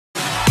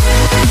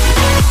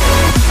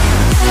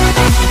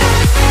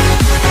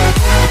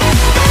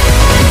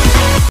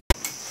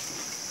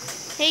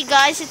Hey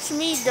guys, it's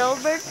me,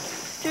 Delbert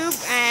Tube,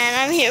 and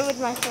I'm here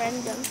with my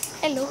friend.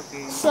 Hello.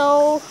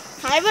 So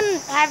I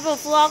haven't have a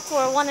vlog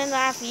for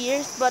 1.5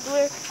 years, but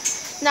we're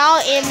now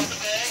in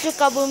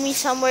Sukabumi,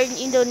 somewhere in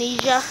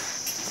Indonesia.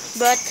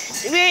 But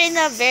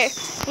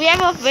we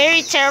have a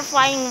very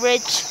terrifying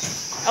bridge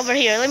over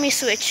here. Let me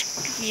switch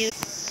view.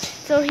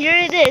 So here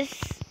it is.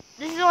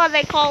 This is what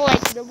I call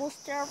like the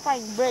most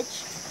terrifying bridge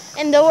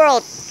in the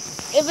world.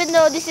 Even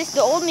though this is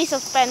the only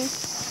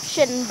suspension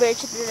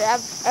bridge that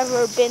I've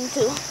ever been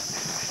to.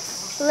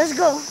 So let's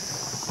go.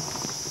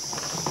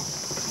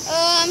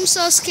 I'm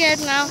so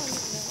scared now.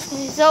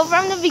 So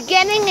from the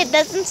beginning it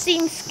doesn't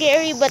seem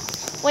scary, but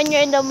when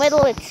you're in the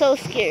middle it's so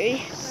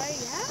scary.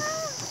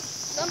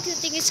 Don't you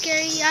think it's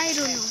scary? I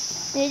don't know.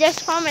 You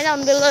just comment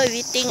down below if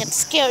you think it's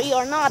scary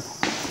or not.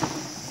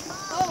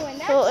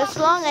 So as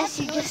long as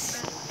you just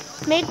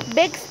make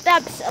big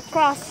steps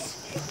across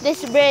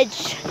this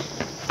bridge.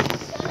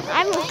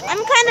 I'm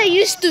kind of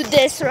used to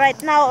this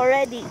right now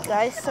already,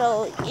 guys.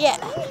 So yeah.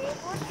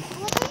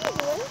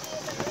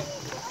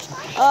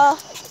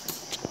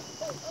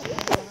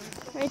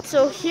 Right.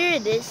 So here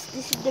it is.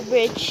 This is the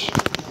bridge,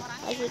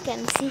 as you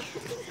can see.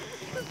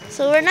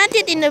 So we're not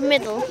yet in the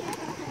middle.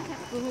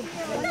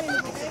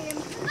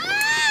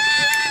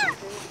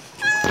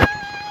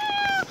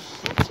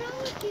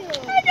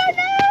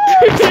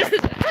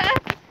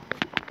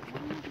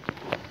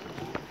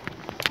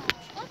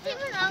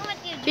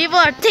 People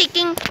are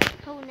taking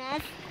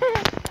photos.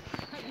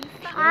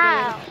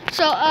 Wow.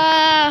 So,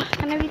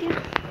 can I video?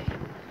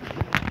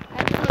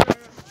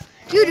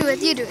 You do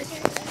it.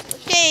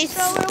 Okay.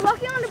 So we're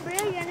walking on the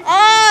bridge and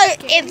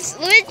it's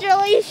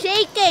literally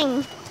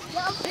shaking.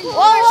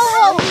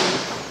 Whoa.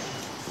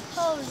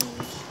 Holy.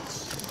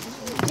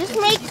 Just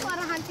make.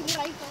 Para hunting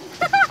rifle.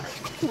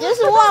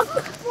 Just walk.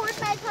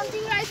 Fortnite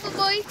hunting rifle,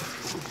 boy.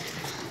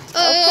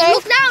 Okay.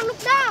 Look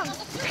down.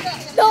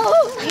 No.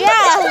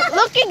 Yeah,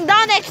 looking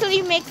down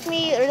actually makes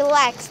me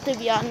relax, to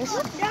be honest.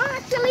 Look down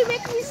actually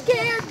makes me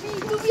scared,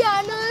 to be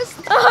honest.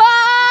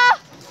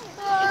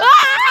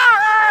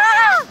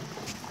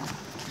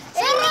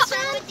 What's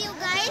wrong with you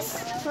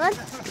guys? What?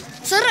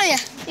 Seru ya?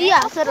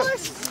 Yeah, seru.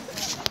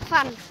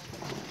 Fun.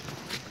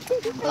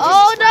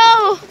 Oh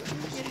no!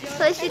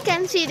 So as you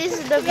can see, this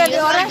is the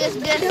view.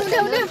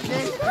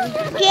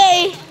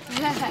 Okay.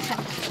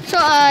 So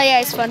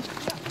yeah, it's fun.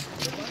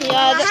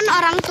 Yeah, Kan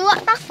orang tua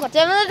takut.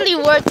 definitely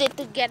worth it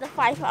to get a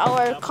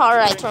 5-hour car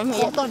ride from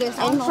here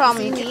and from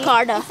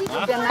Jakarta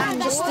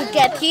just to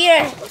get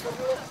here.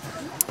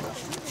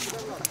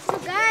 So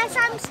guys,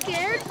 I'm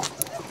scared.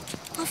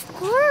 Of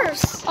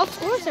course,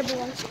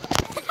 everyone.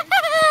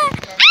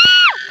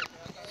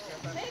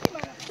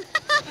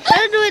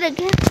 Let's do it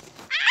again.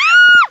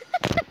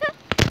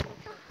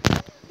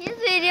 He's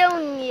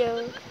videoing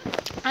you.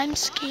 I'm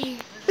scared.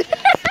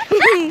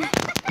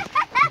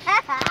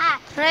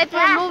 Right,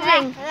 we're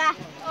moving.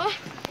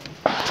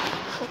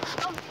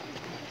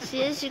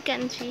 See, as you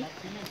can see,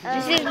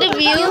 this is the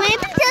view.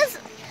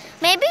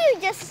 Maybe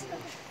you just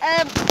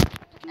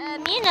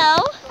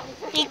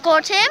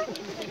record him.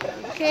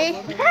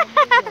 okay.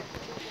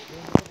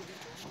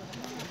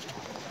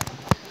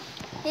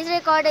 He's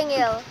recording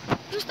you.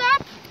 You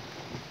stop.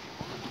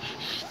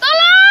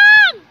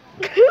 Tolong!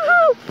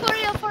 For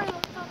real.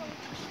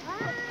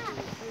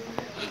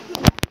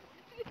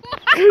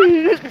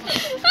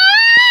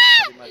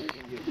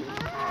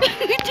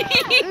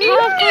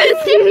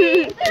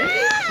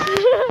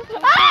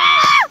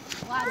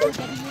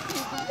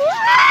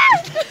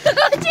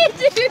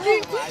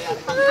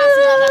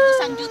 Penghasilan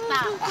ratusan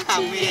juta.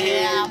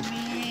 Amin.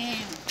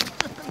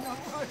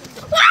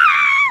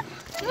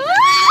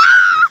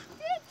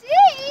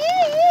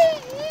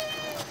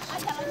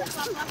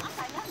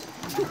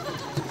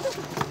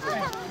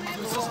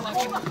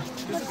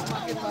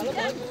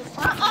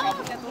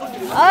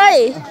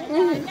 Oi!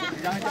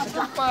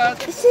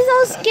 This is so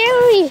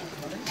scary.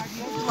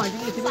 Are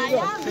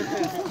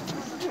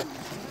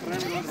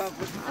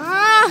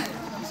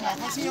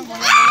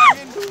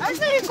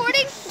you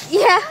recording?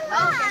 Yeah.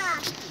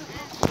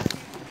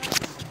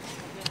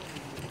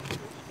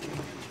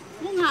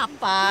 Mau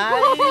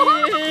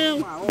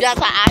ngapain?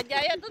 Biasa aja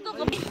ya tuh.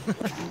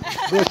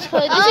 So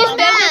this is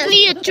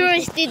definitely a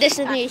touristy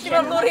destination.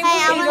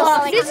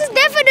 This is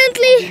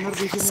definitely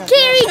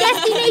scary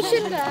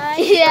destination, guys.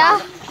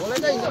 Yeah.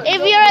 If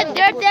you're a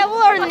daredevil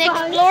or an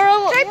explorer,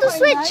 Try to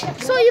switch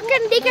so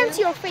they can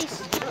see your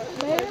face.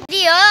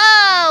 Yo,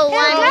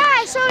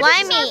 Guys, so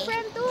why this is me? our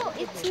friend too.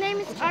 Its name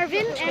is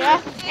Arvin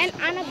and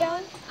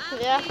Annabelle.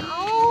 Yeah.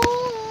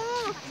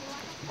 Oh.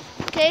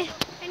 Okay.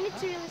 And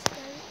it's really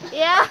scary.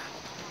 Yeah.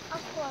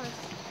 Of course.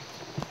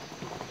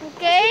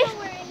 Okay.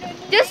 We're in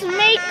Indonesia. Just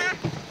make.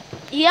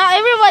 Yeah,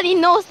 everybody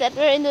knows that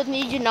we're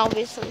Indonesian,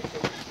 obviously.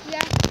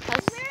 Yeah.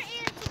 We're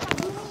in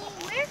Sukabumi.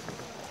 Where?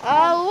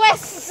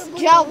 West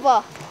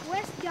Java.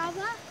 West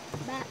Java.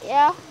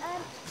 Yeah.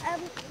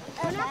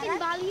 We're not in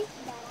Bali.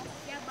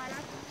 Yeah,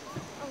 Barat.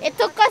 It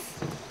took us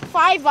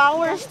 5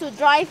 hours to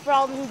drive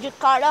from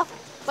Jakarta,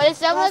 but it's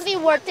definitely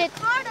worth it.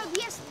 Part of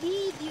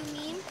BSD, do you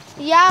mean?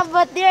 Yeah,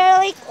 but they're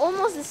like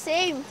almost the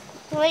same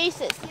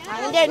places. Yeah,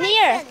 I mean, they're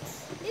near.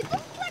 it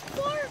took like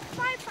 4 or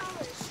 5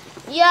 hours.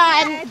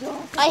 Yeah, and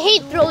I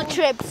hate road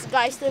trips,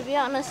 guys, to be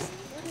honest.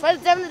 But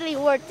it's definitely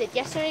worth it.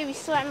 Yesterday we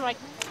swam like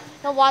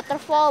the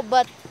waterfall,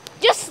 but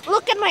just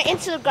look at my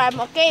Instagram,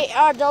 okay?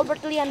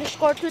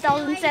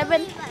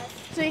 Delbertly_2007,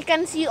 so you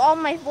can see all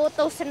my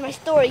photos and my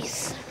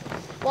stories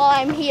while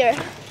I'm here.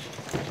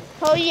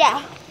 Oh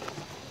yeah.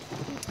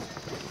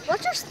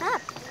 What's your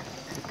step?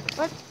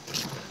 What?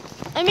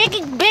 I'm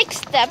making big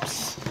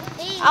steps.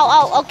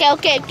 Ow,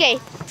 okay.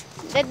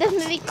 That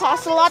definitely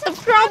costs a lot of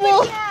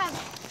trouble.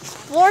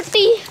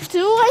 42,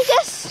 I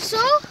guess. So,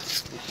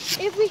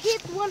 if we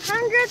hit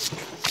 100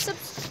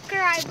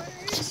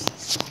 subscribers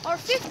or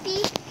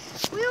 50,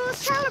 we will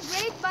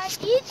celebrate by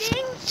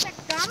eating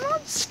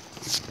McDonald's.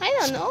 I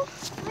don't know.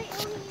 Why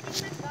only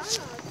eating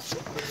McDonald's?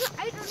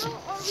 I don't know.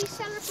 Or we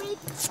celebrate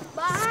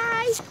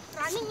by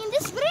running in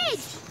this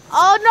bridge.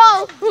 Oh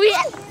no,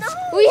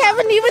 we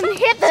haven't even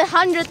hit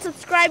 100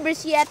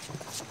 subscribers yet.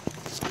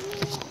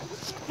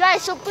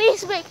 Guys, so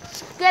please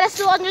get us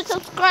to 100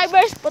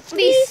 subscribers, but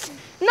please,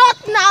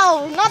 not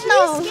now.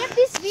 Please get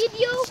this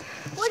video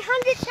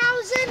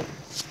 100,000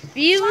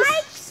 Views.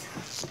 likes.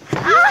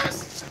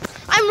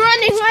 I'm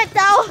running right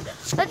now.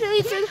 Let's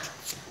reach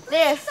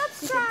there.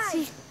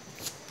 Subscribe.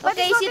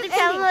 Okay, see the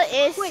channel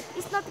is Wait,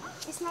 it's not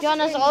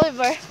Jonas the end.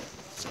 Oliver.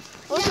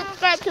 We'll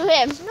subscribe to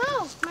him.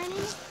 No, my name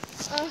is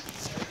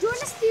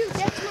Jonas Tube.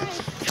 That's my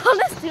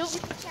Jonas too.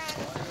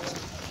 channel.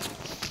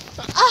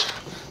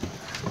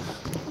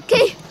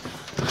 Okay.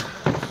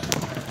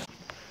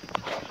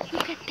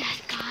 Look at that,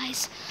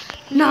 guys.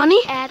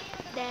 Nani? At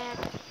that.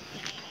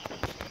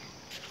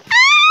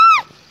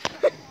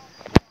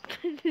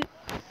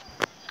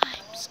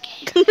 I'm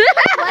scared.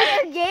 Why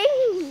are gay?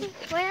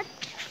 Why not?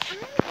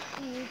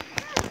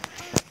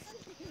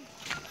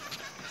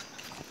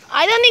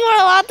 I don't think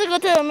we're allowed to go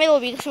to the middle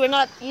because we're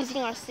not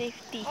using our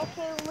safety.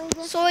 Okay, we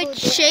just So it's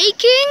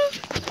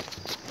shaking?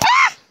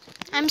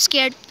 I'm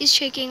scared. It's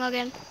shaking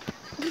again.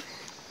 I'm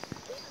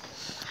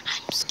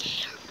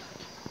scared.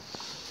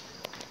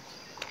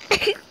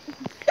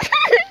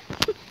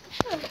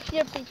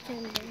 You're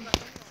pretending.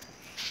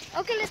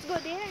 Okay, let's go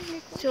there.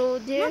 So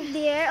there. Not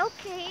there,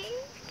 okay.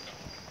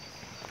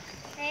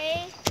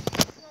 Hey,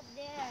 not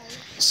there.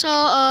 So,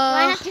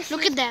 not just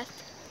look at that.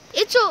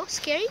 It's so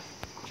scary.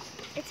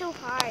 It's so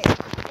hard.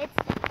 It's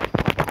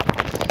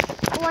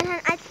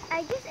 100.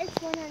 I guess it's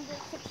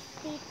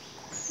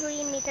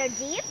 163 meter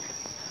deep.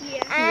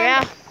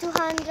 Yeah. And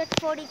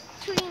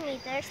 243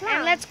 meters long.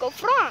 And let's go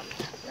front.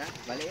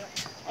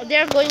 Oh,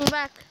 they're going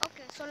back.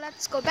 Okay, so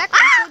let's go back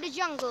into the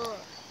jungle.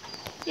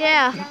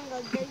 Yeah.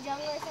 jungle. The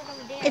jungle is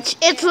over there. It's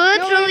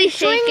literally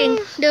shaking.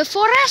 The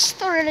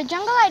forest or the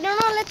jungle? I don't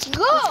know. Let's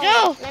go.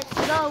 Go. Let's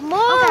go. Move.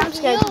 Okay, I'm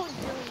scared.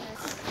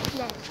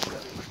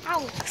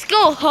 Ow. Let's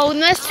go,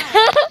 Honus.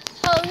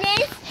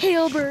 Honus.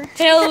 Hilbert.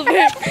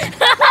 Hilbert.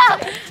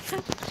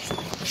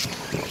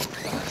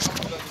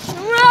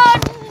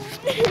 Run.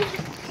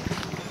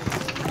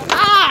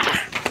 Ah.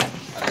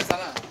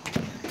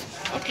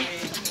 Okay.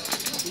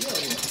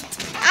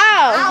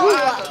 Ow.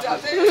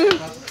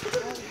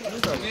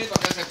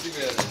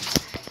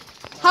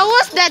 How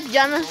was that,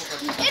 Jonas?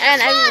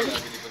 And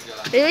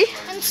really?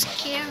 I'm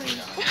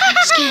scary. I'm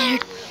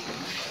scared.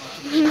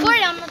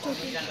 Sorry, I'm not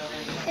joking.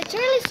 It's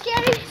really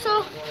scary,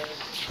 so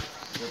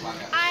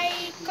I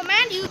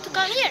command you to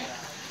come here.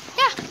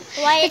 Yeah.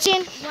 Why? It's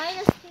in. Why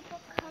does people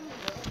come?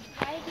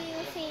 Why do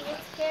you say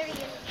it's scary?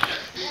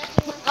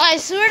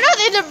 Guys, we're not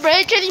in the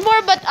bridge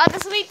anymore, but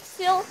honestly, it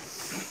still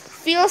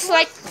feels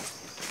like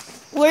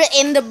we're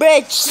in the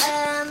bridge.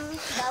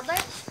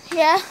 Albert,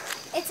 Yeah.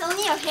 it's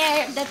only your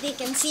hair that they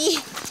can see.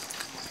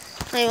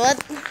 Wait,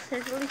 what?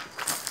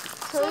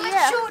 So let's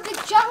yeah. show the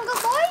jungle,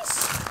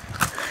 boys.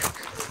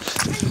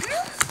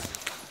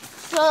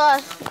 So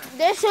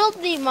there should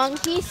be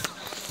monkeys,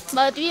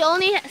 but we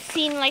only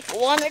seen like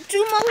 1 or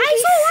 2 monkeys. I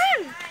saw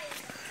one.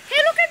 Hey,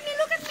 look at me,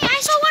 look at me. I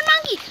saw one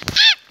monkey.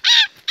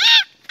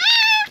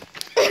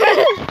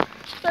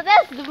 So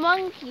that's the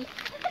monkey.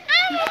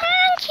 I'm a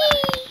monkey.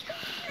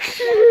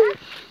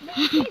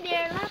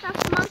 There are a lot of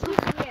monkeys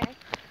here.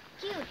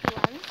 Cute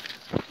ones.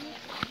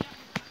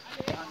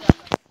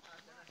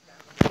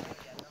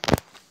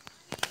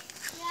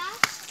 Yeah.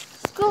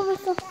 Let's go,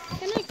 let's go.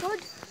 Can I record?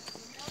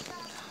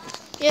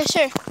 Yeah,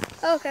 sure.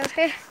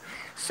 Okay.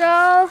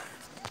 So,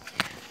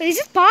 wait, is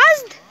it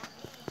paused?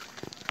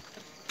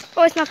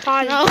 Oh, it's not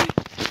paused. No.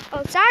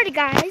 Oh, sorry,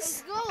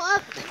 guys. Go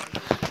up.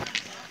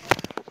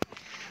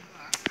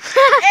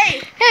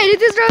 Hey,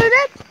 did you throw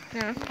that?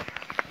 No.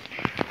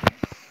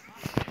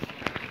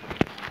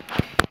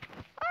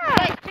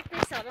 Wait, check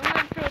this out. I'm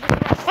gonna throw this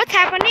out. What's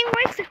happening?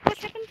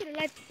 What's happened to the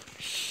light?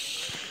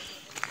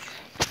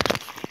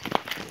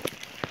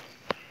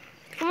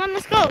 Come on,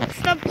 let's go.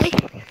 Stop. Wait.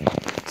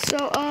 So,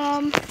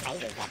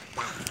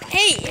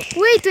 Hey.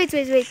 wait.